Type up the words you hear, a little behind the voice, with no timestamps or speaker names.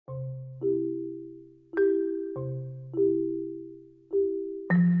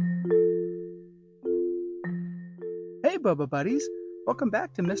Bubba buddies, welcome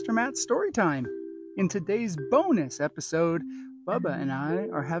back to Mr. Matt's Storytime. In today's bonus episode, Bubba and I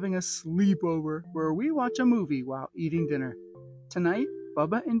are having a sleepover where we watch a movie while eating dinner. Tonight,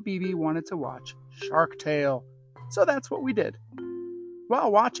 Bubba and Bibi wanted to watch Shark Tale, so that's what we did.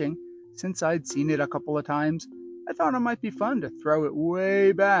 While watching, since I'd seen it a couple of times, I thought it might be fun to throw it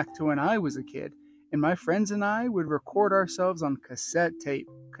way back to when I was a kid, and my friends and I would record ourselves on cassette tape,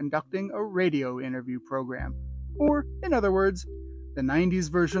 conducting a radio interview program. Or, in other words, the 90s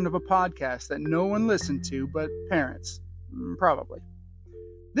version of a podcast that no one listened to but parents. Probably.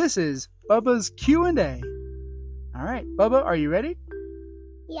 This is Bubba's Q&A. All right, Bubba, are you ready?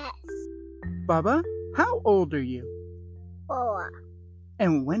 Yes. Bubba, how old are you? 4.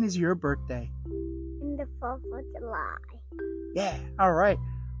 And when is your birthday? In the 4th of July. Yeah, all right.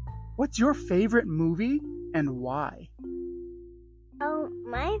 What's your favorite movie and why? Oh,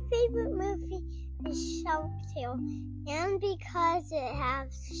 my favorite movie is Shark Tale, and because it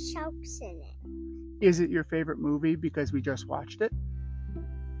has sharks in it. Is it your favorite movie because we just watched it?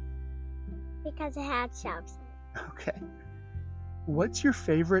 Because it had sharks in it. Okay. What's your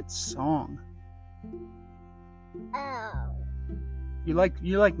favorite song? Oh. You like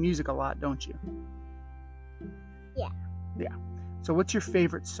music a lot, don't you? Yeah. Yeah. So what's your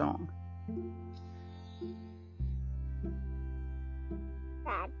favorite song?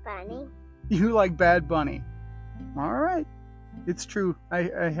 Bad Bunny. You like Bad Bunny. All right. It's true.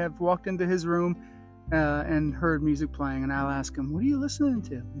 I have walked into his room and heard music playing, and I'll ask him, what are you listening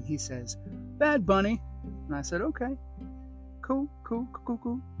to? And he says, Bad Bunny. And I said, okay. Cool.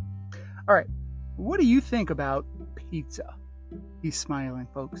 All right. What do you think about pizza? He's smiling,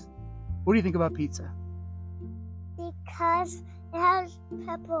 folks. What do you think about pizza? Because it has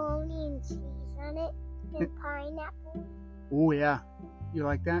pepperoni and cheese on it, and pineapple. Oh, yeah. You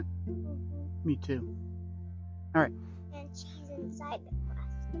like that? Mm-hmm. Me too. All right. And cheese inside the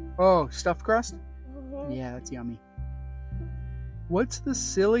crust. Oh, stuffed crust? Mm-hmm. Yeah, that's yummy. What's the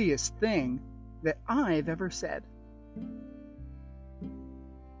silliest thing that I've ever said?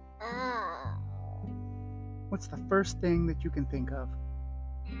 Oh. What's the first thing that you can think of?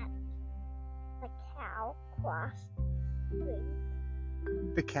 The cow crossed the street.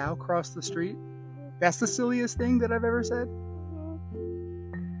 The cow crossed the street? That's the silliest thing that I've ever said? Mm-hmm.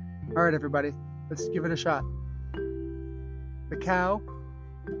 All right, everybody, let's give it a shot. The cow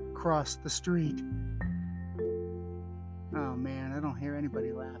crossed the street. Oh, man, I don't hear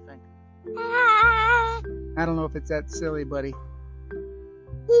anybody laughing. Ah! I don't know if it's that silly, buddy.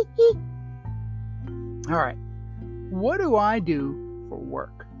 All right. What do I do for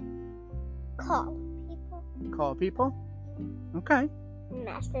work? Call people. Call people? Okay.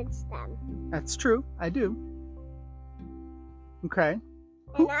 Message them. That's true. I do. Okay.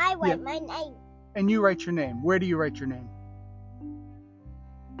 And I write my name. And you write your name. Where do you write your name?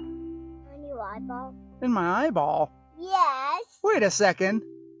 On your eyeball. In my eyeball? Yes. Wait a second.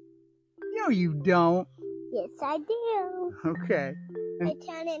 No, you don't. Yes, I do. Okay. I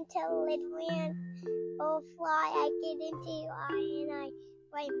turn into a little ant or fly. I get into your eye and I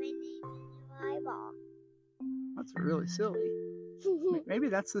write my name in your eyeball. That's really silly. Maybe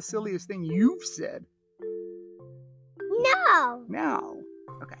that's the silliest thing you've said. No. No.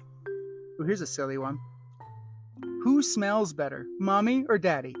 Okay. Well, here's a silly one. Who smells better, Mommy or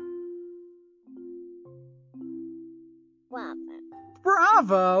Daddy? Bravo.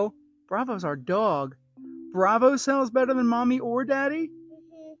 Bravo! Bravo's our dog. Bravo smells better than Mommy or Daddy?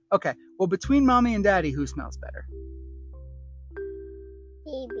 Mm-hmm. Okay. Well, between Mommy and Daddy, who smells better?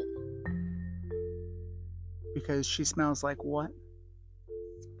 Baby. Because she smells like what?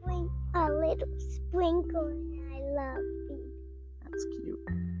 A little sprinkle, and I love baby. That's cute.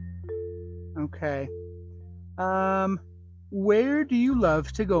 Okay. Where do you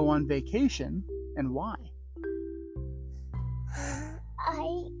love to go on vacation and why?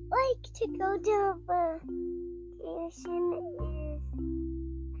 I like to go to vacation in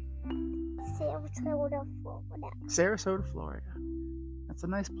Sarasota, Florida. Sarasota, Florida. That's a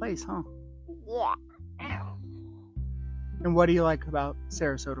nice place, huh? Yeah. And what do you like about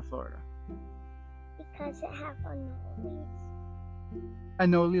Sarasota, Florida? Because it has anoles.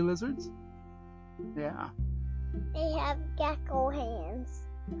 Anole lizards? Yeah. They have gecko hands.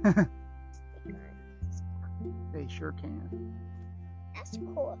 They sure can. That's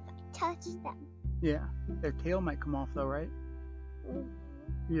cool if I touch them. Yeah. Their tail might come off though, right? Mm-hmm.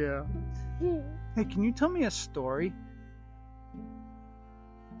 Yeah. Hey, can you tell me a story?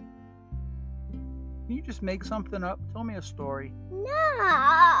 Can you just make something up? Tell me a story.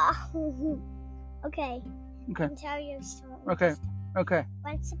 No. Okay. Okay. I can tell you a story. Okay. Okay.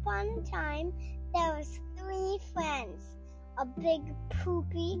 Once upon a time, there was three friends. A big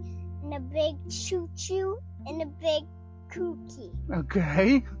Poopy, and a big Choo-Choo, and a big Kooky.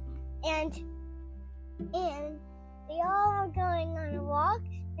 Okay. And they all were going on a walk,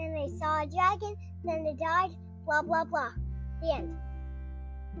 and they saw a dragon, then they died, blah, blah, blah. The end.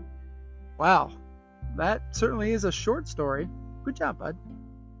 Wow. That certainly is a short story. Good job, bud.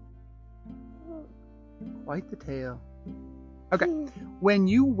 Quite the tale. Okay. When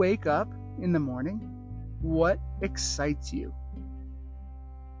you wake up in the morning, what excites you?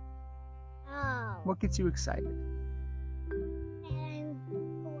 Oh. What gets you excited? And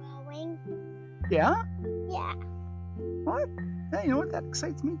growing. Yeah? Yeah. What? Hey, you know what? That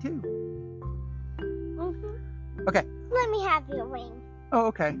excites me too. Mm-hmm. Okay. Let me have your wing. Oh,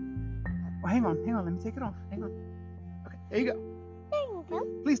 okay. Well, hang on. Let me take it off. Hang on. Okay, there you go. There you go.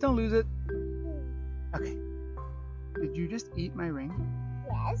 Please don't lose it. Okay. Did you just eat my ring?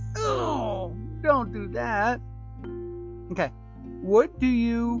 Yes. Oh, don't do that. Okay. What do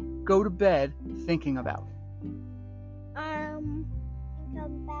you go to bed thinking about? Think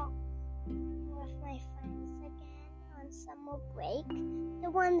about with my friends again on summer break.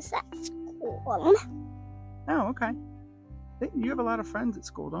 The ones at school. Oh, okay. You have a lot of friends at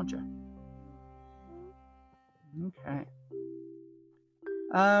school, don't you? Okay.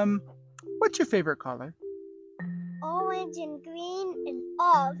 What's your favorite color? Orange and green and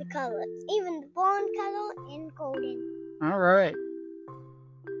all the colors. Even the blonde color and golden. All right.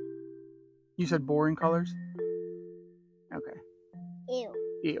 You said boring colors? Okay. Ew.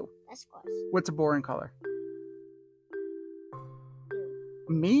 Ew. That's gross. What's a boring color? Ew.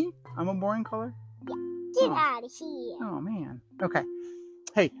 Me? I'm a boring color? Yeah. Get out of here. Oh, man. Okay.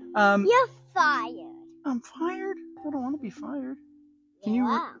 Hey, You're fired. I'm fired? I don't want to be fired. Can You you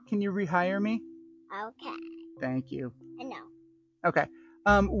are. can you rehire me? Okay. Thank you. I know. Okay.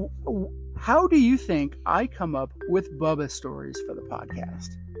 How do you think I come up with Bubba stories for the podcast?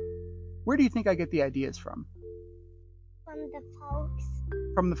 Where do you think I get the ideas from? From the folks.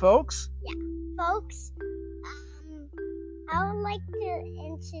 From the folks? Yeah. Folks, I would like to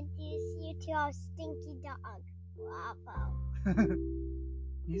introduce you to our stinky dog, Bravo.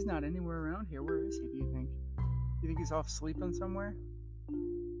 He's not anywhere around here. Where is he, do you think? You think he's off sleeping somewhere?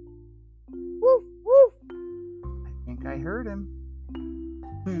 Woof, woof. I think I heard him.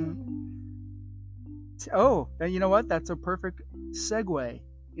 Oh, you know what? That's a perfect segue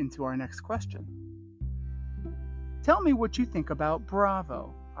into our next question. Tell me what you think about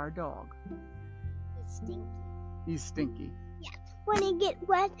Bravo, our dog. He's stinky. He's stinky. Yeah. When he gets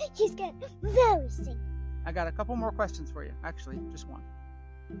wet, he's getting very stinky. I got a couple more questions for you. Actually, just one.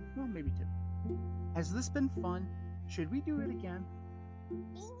 Well, maybe two. Has this been fun? Should we do it again?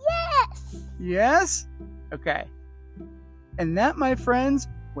 Yes! Yes? Okay. And that, my friends,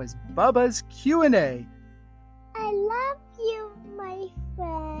 was Bubba's Q&A. I love you, my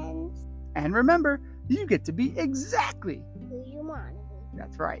friends. And remember, you get to be exactly Who you want to be.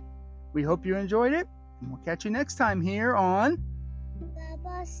 That's right. We hope you enjoyed it, and we'll catch you next time here on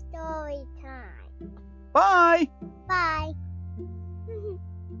Bubba Story Time. Bye! Bye.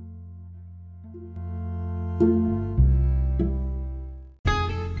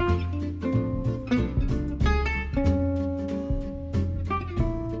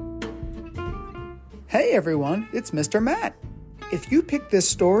 Hey everyone, it's Mr. Matt. If you picked this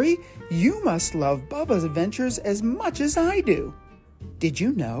story, you must love Bubba's adventures as much as I do. Did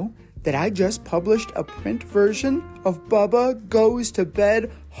you know that I just published a print version of Bubba Goes to Bed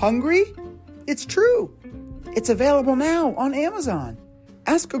Hungry? It's true. It's available now on Amazon.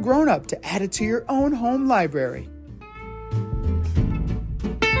 Ask a grown-up to add it to your own home library.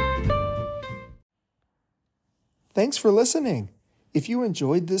 Thanks for listening. If you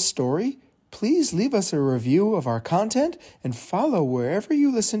enjoyed this story, please leave us a review of our content and follow wherever you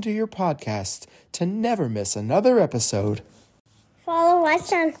listen to your podcasts to never miss another episode. Follow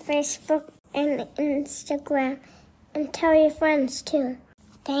us on Facebook and Instagram and tell your friends too.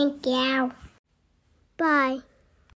 Thank you. Bye.